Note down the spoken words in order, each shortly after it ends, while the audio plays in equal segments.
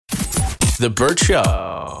The Burt Show.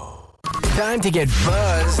 Time to get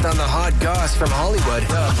buzzed on the hot goss from Hollywood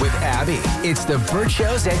with Abby. It's The Burt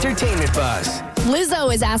Show's entertainment buzz.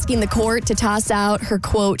 Lizzo is asking the court to toss out her,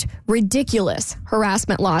 quote, ridiculous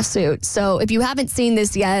harassment lawsuit. So if you haven't seen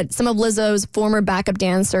this yet, some of Lizzo's former backup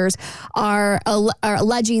dancers are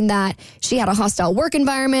alleging that she had a hostile work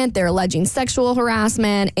environment. They're alleging sexual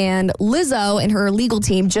harassment. And Lizzo and her legal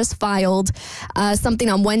team just filed something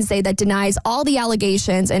on Wednesday that denies all the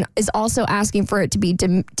allegations and is also asking for it to be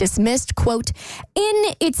dismissed, quote, in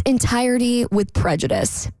its entirety with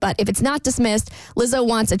prejudice. But if it's not dismissed, Lizzo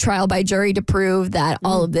wants a trial by jury to prove that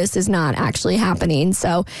all of this is not actually happening.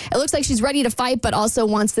 So it looks like she's ready to fight, but also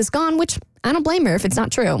wants this gone, which I don't blame her if it's not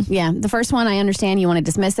true. Yeah, the first one, I understand you want to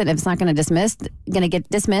dismiss it. If it's not going to get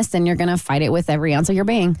dismissed, then you're going to fight it with every ounce of your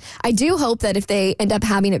being. I do hope that if they end up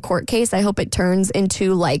having a court case, I hope it turns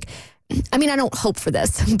into like, I mean, I don't hope for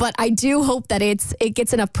this, but I do hope that it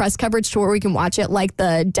gets enough press coverage to where we can watch it like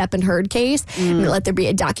the Depp and Heard case. And let there be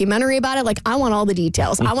a documentary about it. Like, I want all the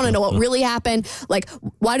details. I want to know what really happened. Like,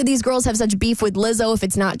 why do these girls have such beef with Lizzo if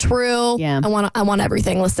it's not true? Yeah. I want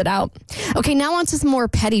everything listed out. Okay, now on to some more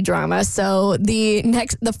petty drama. So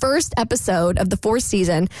the first episode of the 4th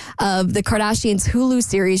season of the Kardashians Hulu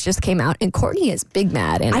series just came out, and Kourtney is big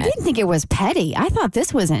mad in it. I didn't think it was petty. I thought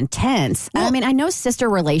this was intense. Well, I mean, I know sister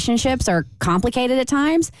relationships are complicated at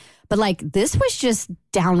times, but like this was just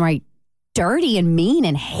downright dirty and mean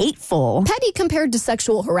and hateful. Petty compared to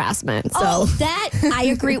sexual harassment. So that I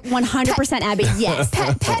agree 100%, Abby. Yes.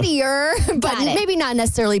 Pettier, but maybe not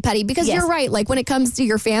necessarily petty because you're right. Like when it comes to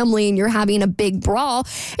your family and you're having a big brawl,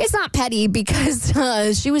 it's not petty because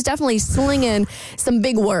she was definitely slinging some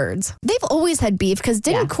big words. They've always had beef because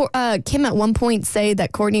didn't Kim at one point say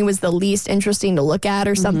that Kourtney was the least interesting to look at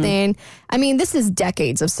or something? I mean, this is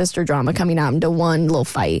decades of sister drama coming out into one little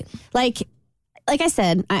fight. Like I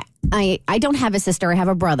said, I don't have a sister. I have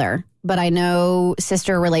a brother, but I know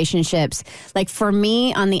sister relationships. Like for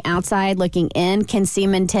me on the outside looking in can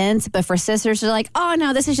seem intense, but for sisters they're like, oh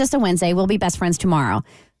no, this is just a Wednesday. We'll be best friends tomorrow.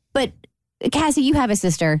 But Cassie, you have a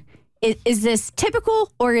sister. Is this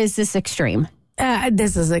typical or is this extreme?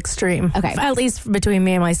 This is extreme. Okay. At least between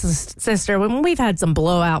me and my sister. When we've had some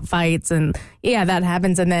blowout fights and that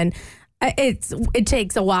happens. And then it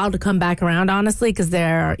takes a while to come back around, honestly, because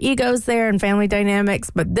there are egos there and family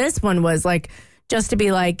dynamics. But this one was like, just to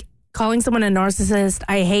be like, calling someone a narcissist,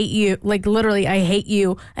 I hate you, like literally, I hate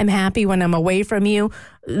you, I'm happy when I'm away from you.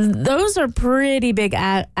 Those are pretty big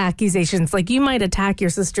accusations. Like you might attack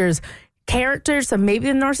your sister's character, so maybe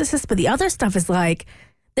the narcissist, but the other stuff is like,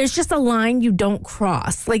 there's just a line you don't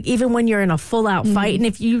cross, like even when you're in a full-out fight. And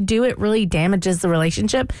if you do, it really damages the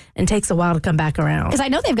relationship and takes a while to come back around. Because I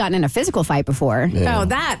know they've gotten in a physical fight before. Yeah. Oh,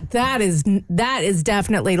 that is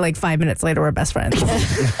definitely like 5 minutes later we're best friends.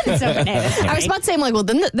 I was about to say, I'm like, well,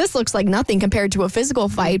 then this looks like nothing compared to a physical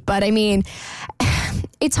fight. But I mean,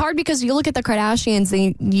 it's hard because you look at the Kardashians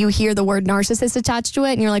and you hear the word narcissist attached to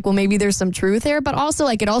it and you're like, well, maybe there's some truth there. But also,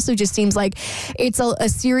 like, it also just seems like it's a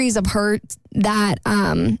series of hurts that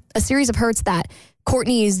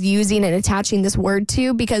Kourtney is using and attaching this word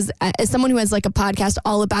to, because as someone who has like a podcast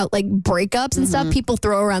all about like breakups and stuff, people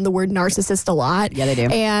throw around the word narcissist a lot. Yeah, they do.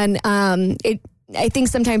 And I think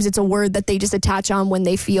sometimes it's a word that they just attach on when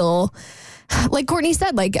they feel, like Kourtney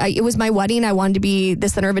said, like it was my wedding. I wanted to be the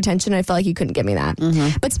center of attention. I felt like you couldn't give me that.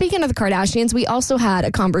 But speaking of the Kardashians, we also had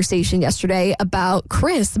a conversation yesterday about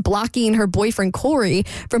Kris blocking her boyfriend Corey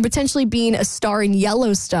from potentially being a star in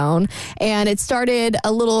Yellowstone. And it started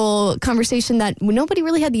a little conversation that nobody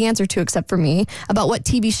really had the answer to except for me about what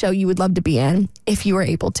TV show you would love to be in if you were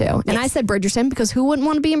able to. And I said Bridgerton because who wouldn't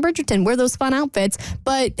want to be in Bridgerton? Wear those fun outfits.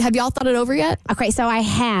 But have y'all thought it over yet? Okay, so I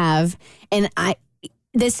have, and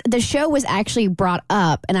the show was actually brought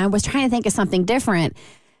up, and I was trying to think of something different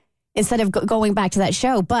instead of going back to that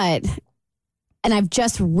show. And I've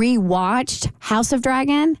just rewatched House of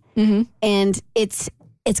Dragon, and it's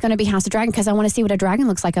going to be House of Dragon because I want to see what a dragon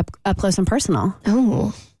looks like up close and personal.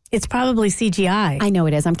 Oh. It's probably CGI. I know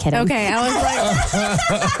it is. I'm kidding. Okay, I was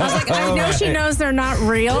like, I know she knows they're not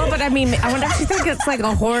real, but I mean, I wonder if she thinks it's like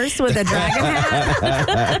a horse with a dragon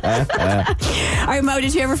hat. All right, Mo,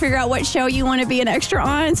 did you ever figure out what show you want to be an extra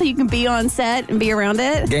on so you can be on set and be around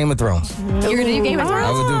it? Game of Thrones. You're going to do Game of Thrones?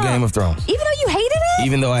 I would do Game of Thrones. Even though you hated it?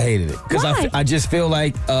 Even though I hated it. Because I just feel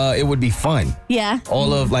like it would be fun. Yeah.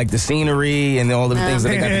 All of like the scenery and all the things that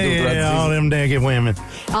they got to do throughout the season. All them naked women.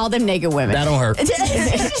 All them naked women. That don't hurt.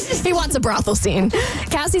 He wants a brothel scene.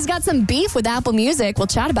 Cassie's got some beef with Apple Music. We'll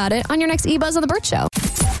chat about it on your next eBuzz on The Burt Show.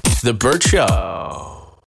 The Burt Show.